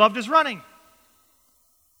absolutely loved his running.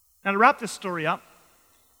 Now, to wrap this story up,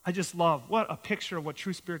 I just love, what a picture of what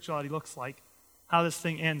true spirituality looks like. How this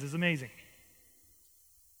thing ends is amazing.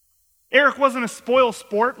 Eric wasn't a spoil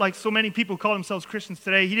sport like so many people who call themselves Christians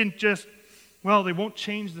today. He didn't just, they won't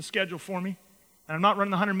change the schedule for me, and I'm not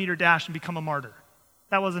running the 100-meter dash and become a martyr.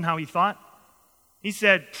 That wasn't how he thought. He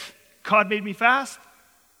said, God made me fast.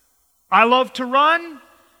 I love to run.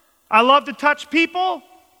 I love to touch people.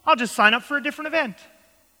 I'll just sign up for a different event.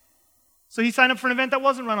 So he signed up for an event that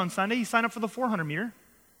wasn't run on Sunday. He signed up for the 400-meter,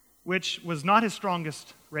 which was not his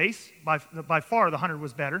strongest race. By far, the 100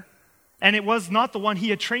 was better. And it was not the one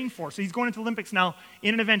he had trained for. So he's going into the Olympics now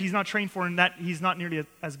in an event he's not trained for and that he's not nearly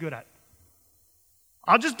as good at.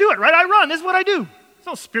 I'll just do it, right? I run. This is what I do. It's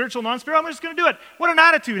no spiritual, non-spiritual. I'm just going to do it. What an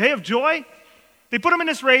attitude, hey, of joy. They put him in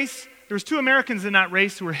this race. There was 2 Americans in that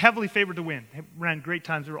race who were heavily favored to win. They ran great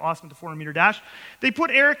times. They were awesome at the 400-meter dash. They put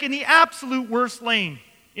Eric in the absolute worst lane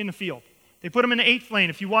in the field. They put him in the 8th lane.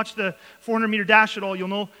 If you watch the 400-meter dash at all, you'll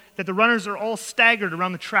know that the runners are all staggered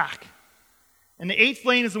around the track. And the 8th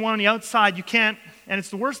lane is the one on the outside. You can't, and it's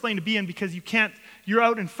the worst lane to be in because you're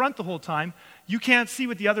out in front the whole time. You can't see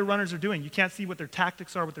what the other runners are doing. You can't see what their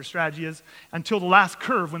tactics are, what their strategy is, until the last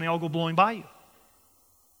curve when they all go blowing by you.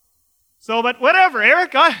 So, but whatever,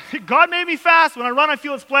 Eric, God made me fast. When I run, I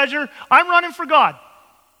feel His pleasure. I'm running for God.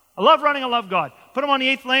 I love running, I love God. Put him on the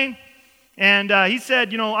 8th lane, and he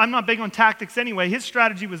said, I'm not big on tactics anyway. His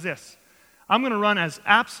strategy was this. I'm going to run as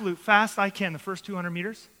absolute fast I can the first 200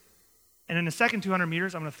 meters, and in the second 200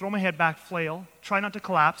 meters, I'm going to throw my head back, flail, try not to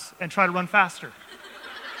collapse, and try to run faster.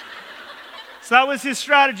 So that was his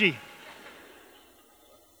strategy.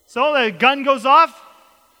 So the gun goes off.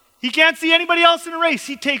 He can't see anybody else in the race.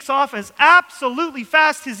 He takes off as absolutely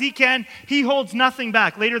fast as he can. He holds nothing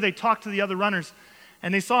back. Later, they talked to the other runners,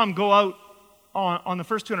 and they saw him go out on the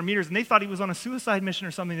first 200 meters, and they thought he was on a suicide mission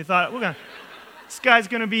or something. They thought, this guy's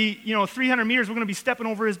going to be, 300 meters, we're going to be stepping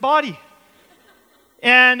over his body.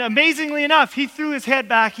 And amazingly enough, he threw his head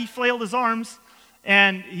back, he flailed his arms,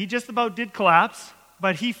 and he just about did collapse,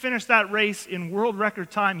 but he finished that race in world record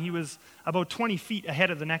time. He was about 20 feet ahead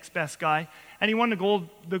of the next best guy, and he won the gold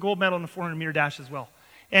medal in the 400-meter dash as well.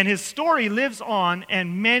 And his story lives on,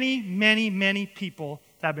 and many, many, many people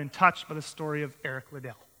have been touched by the story of Eric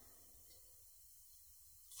Liddell.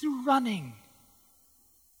 Through running.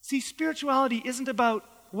 See, spirituality isn't about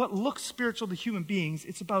what looks spiritual to human beings.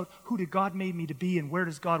 It's about who did God make me to be, and where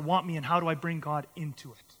does God want me, and how do I bring God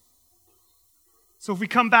into it. So if we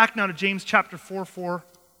come back now to James chapter 4:4,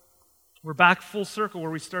 we're back full circle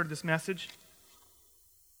where we started this message.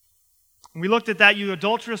 And we looked at that, you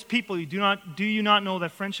adulterous people, do you not know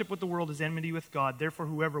that friendship with the world is enmity with God? Therefore,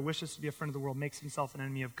 whoever wishes to be a friend of the world makes himself an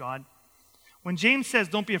enemy of God. When James says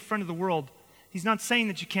don't be a friend of the world, he's not saying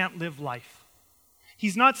that you can't live life.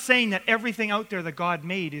 He's not saying that everything out there that God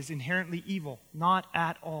made is inherently evil. Not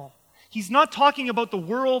at all. He's not talking about the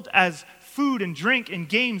world as food and drink and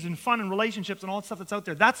games and fun and relationships and all that stuff that's out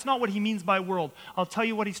there. That's not what he means by world. I'll tell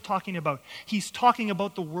you what he's talking about. He's talking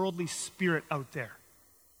about the worldly spirit out there.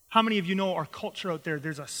 How many of you know our culture out there?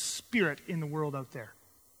 There's a spirit in the world out there.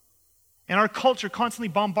 And our culture constantly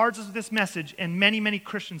bombards us with this message, and many, many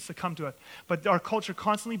Christians succumb to it. But our culture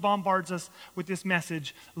constantly bombards us with this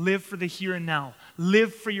message, live for the here and now.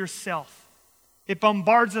 Live for yourself. It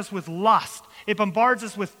bombards us with lust. It bombards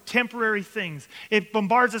us with temporary things. It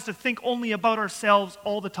bombards us to think only about ourselves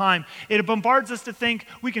all the time. It bombards us to think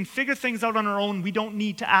we can figure things out on our own. We don't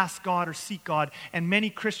need to ask God or seek God. And many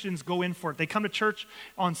Christians go in for it. They come to church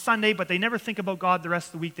on Sunday, but they never think about God the rest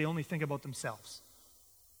of the week. They only think about themselves.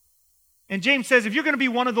 And James says, if you're going to be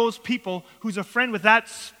one of those people who's a friend with that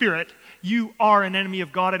spirit, you are an enemy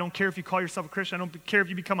of God. I don't care if you call yourself a Christian. I don't care if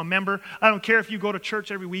you become a member. I don't care if you go to church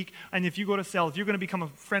every week. And if you go to cell, if you're going to become a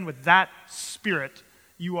friend with that spirit,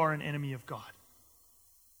 you are an enemy of God.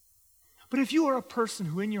 But if you are a person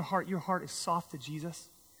who in your heart is soft to Jesus,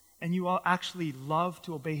 and you actually love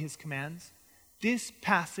to obey his commands, this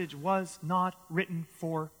passage was not written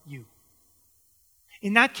for you.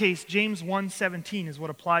 In that case, James 1:17 is what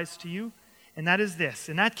applies to you. And that is this.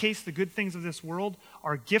 In that case, the good things of this world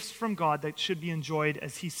are gifts from God that should be enjoyed.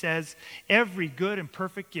 As he says, every good and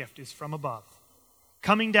perfect gift is from above,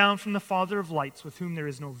 coming down from the Father of lights, with whom there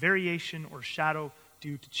is no variation or shadow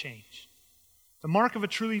due to change. The mark of a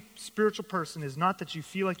truly spiritual person is not that you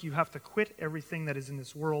feel like you have to quit everything that is in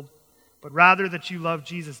this world, but rather that you love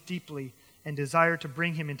Jesus deeply and desire to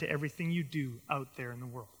bring him into everything you do out there in the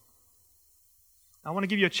world. I want to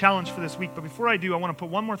give you a challenge for this week, but before I do, I want to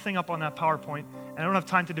put one more thing up on that PowerPoint, and I don't have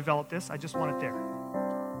time to develop this. I just want it there.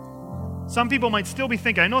 Some people might still be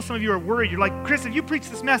thinking, I know some of you are worried. You're like, Chris, if you preach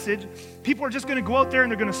this message, people are just going to go out there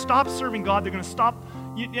and they're going to stop serving God. They're going to stop,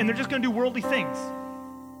 and they're just going to do worldly things.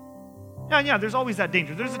 Yeah, there's always that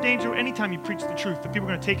danger. There's a danger anytime you preach the truth that people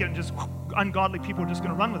are going to take it and just ungodly people are just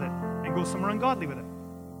going to run with it and go somewhere ungodly with it.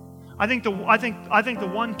 I think the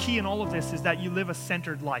one key in all of this is that you live a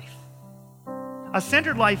centered life. A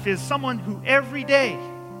centered life is someone who every day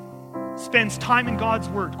spends time in God's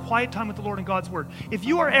Word, quiet time with the Lord in God's Word. If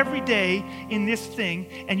you are every day in this thing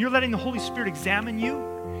and you're letting the Holy Spirit examine you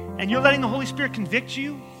and you're letting the Holy Spirit convict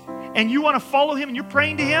you and you want to follow him and you're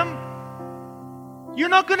praying to him, you're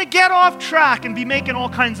not going to get off track and be making all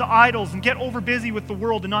kinds of idols and get over busy with the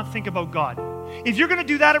world and not think about God. If you're going to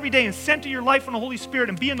do that every day and center your life on the Holy Spirit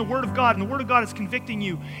and be in the Word of God, and the Word of God is convicting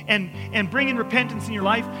you and bringing repentance in your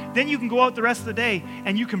life, then you can go out the rest of the day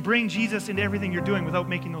and you can bring Jesus into everything you're doing without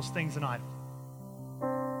making those things an idol.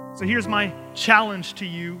 So here's my challenge to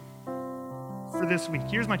you for this week.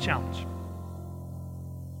 Here's my challenge.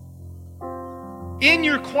 In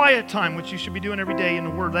your quiet time, which you should be doing every day in the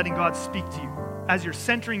Word, letting God speak to you, as you're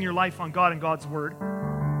centering your life on God and God's Word,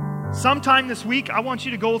 sometime this week, I want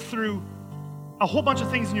you to go through a whole bunch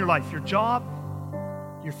of things in your life: your job,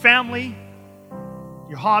 your family,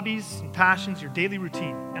 your hobbies and passions, your daily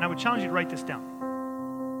routine. And I would challenge you to write this down.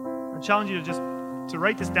 I would challenge you to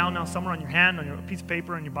write this down now somewhere on your hand, on your piece of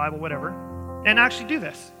paper, on your Bible, whatever, and actually do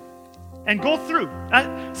this. And go through.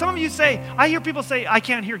 Some of you say, I hear people say, I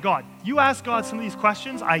can't hear God. You ask God some of these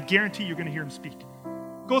questions, I guarantee you're going to hear him speak.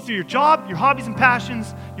 Go through your job, your hobbies and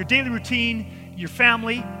passions, your daily routine, your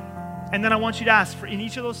family, and then I want you to ask for in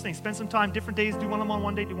each of those things. Spend some time, different days, do one of them on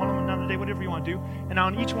one day, do one of them another day, whatever you want to do. And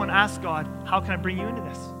on each one, ask God, how can I bring you into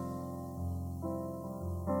this?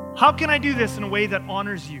 How can I do this in a way that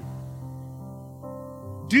honors you?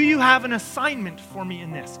 Do you have an assignment for me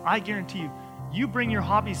in this? I guarantee you, you bring your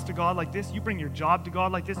hobbies to God like this, you bring your job to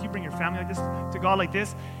God like this, you bring your family like this to God like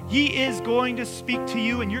this, He is going to speak to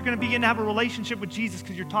you, and you're going to begin to have a relationship with Jesus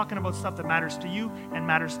because you're talking about stuff that matters to you and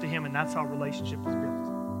matters to Him, and that's how relationship is built.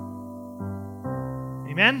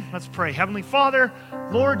 Amen? Let's pray. Heavenly Father,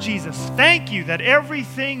 Lord Jesus, thank you that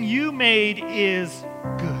everything you made is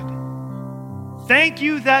good. Thank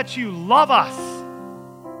you that you love us.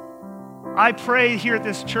 I pray here at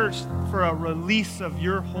this church for a release of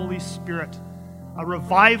your Holy Spirit, a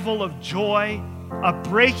revival of joy, a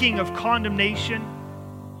breaking of condemnation,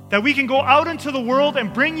 that we can go out into the world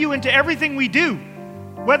and bring you into everything we do,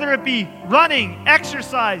 whether it be running,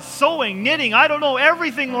 exercise, sewing, knitting, I don't know,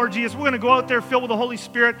 everything, Lord Jesus. We're going to go out there filled with the Holy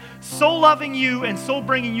Spirit, so loving you and so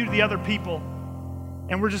bringing you to the other people.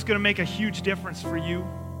 And we're just going to make a huge difference for you.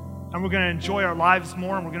 And we're going to enjoy our lives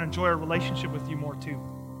more, and we're going to enjoy our relationship with you more too.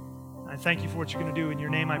 And I thank you for what you're going to do. In your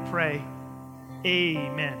name I pray.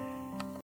 Amen.